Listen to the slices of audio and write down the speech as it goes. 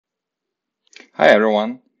Hi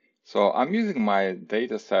everyone. So I'm using my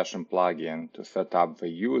cy.dataSession plugin to set up the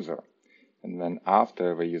user. And then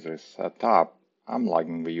after the user is set up, I'm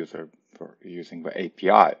logging the user for using the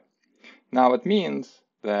API. Now it means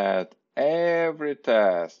that every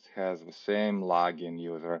test has the same login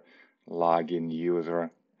user,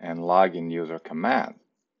 and login user command,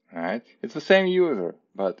 right? It's the same user,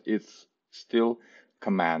 but it's still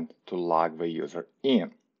command to log the user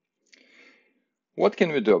in. What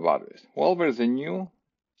can we do about this? Well, there's a new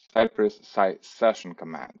cypress-data-session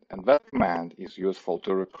command, and that command is useful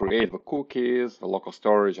to recreate the cookies, the local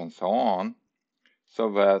storage, and so on,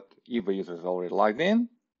 so that if the user is already logged in,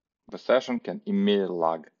 the session can immediately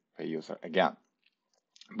log the user again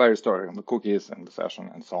by restoring the cookies and the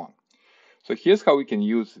session and so on. So here's how we can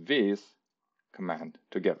use this command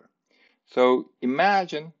together. So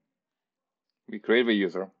imagine we create the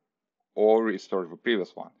user or restore the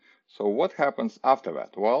previous one. So what happens after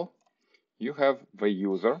that? Well, you have the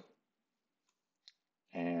user,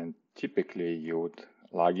 and typically you would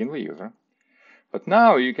log in the user. But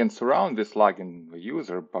now you can surround this login the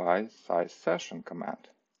user by cy.session command.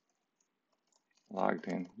 Logged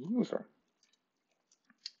in user.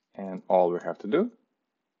 And all we have to do,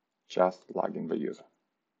 just log in the user.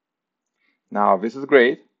 Now this is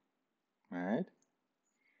great, right?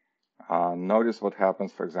 Notice what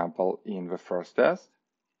happens, for example, in the first test.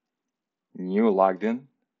 New logged in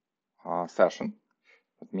session.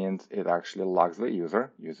 That means it actually logs the user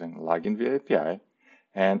using login via API.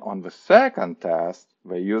 And on the second test,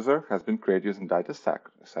 the user has been created using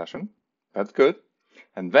cy.dataSession. That's good.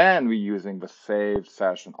 And then we're using the saved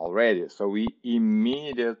session already. So we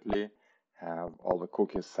immediately have all the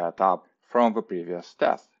cookies set up from the previous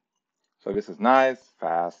test. So this is nice,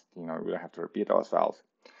 fast, we don't have to repeat ourselves.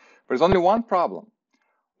 There's only one problem.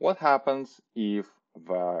 What happens if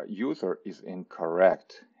the user is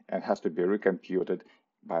incorrect and has to be recomputed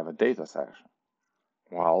by the data session?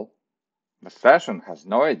 Well, the session has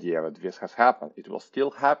no idea that this has happened. It will still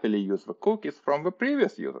happily use the cookies from the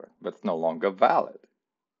previous user, but it's no longer valid.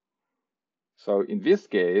 So in this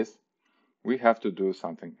case, we have to do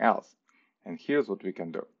something else. And here's what we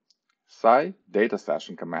can do.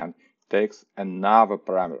 cy.dataSession command takes another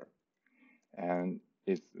parameter, and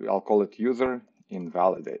I'll call it user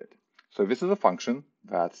invalidated. So this is a function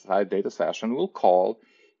that cy.dataSession will call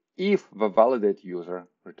if the validate user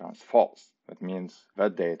returns false. That means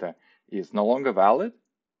that data is no longer valid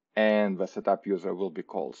and the setup user will be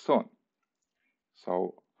called soon.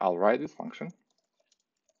 So I'll write this function,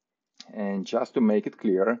 and just to make it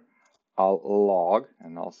clear, I'll log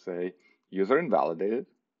and I'll say user invalidated.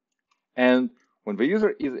 And when the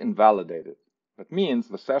user is invalidated, that means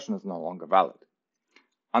the session is no longer valid.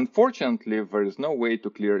 Unfortunately, there is no way to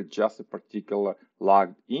clear just a particular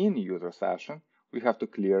logged in user session. We have to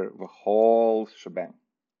clear the whole shebang.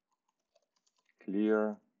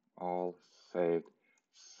 Clear all saved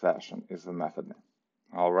session is the method name.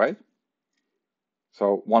 All right.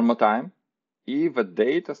 So one more time, if a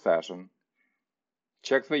data session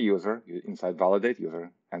checks the user inside validate user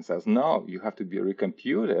and says, no, you have to be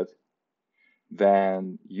recomputed,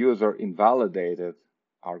 then user invalidated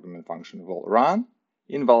argument function will run,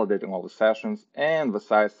 invalidating all the sessions, and the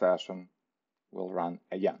cy.session will run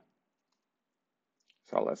again.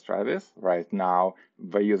 So let's try this. Right now,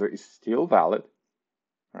 the user is still valid,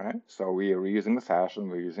 right? So we are reusing the session,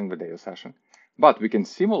 we're using the data session, but we can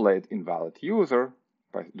simulate invalid user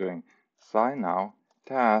by doing cy now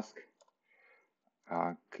task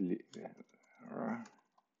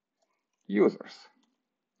users.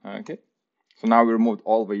 Okay, so now we removed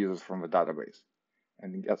all the users from the database,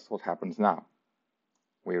 and guess what happens now?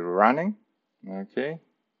 We're running, okay,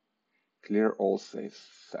 clear all saved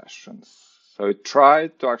sessions. So it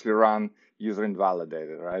tried to actually run user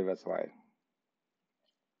invalidated, right? That's why.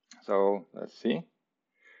 So let's see.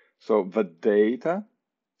 So the data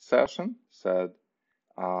session said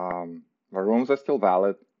the rooms are still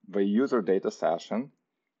valid. The user data session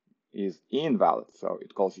is invalid. So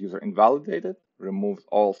it calls user invalidated, removes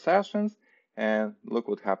all sessions, and look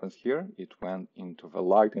what happens here. It went into the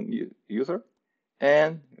logged in user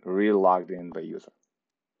and re-logged in the user.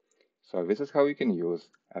 So this is how you can use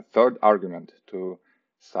a third argument to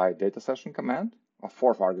cy.dataSession command, or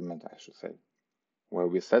fourth argument, I should say, where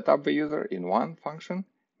we set up the user in one function,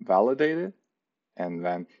 validate it, and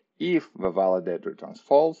then if the validate returns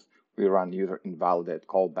false, we run user invalidate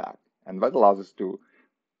callback. And that allows us to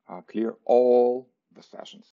clear all the sessions.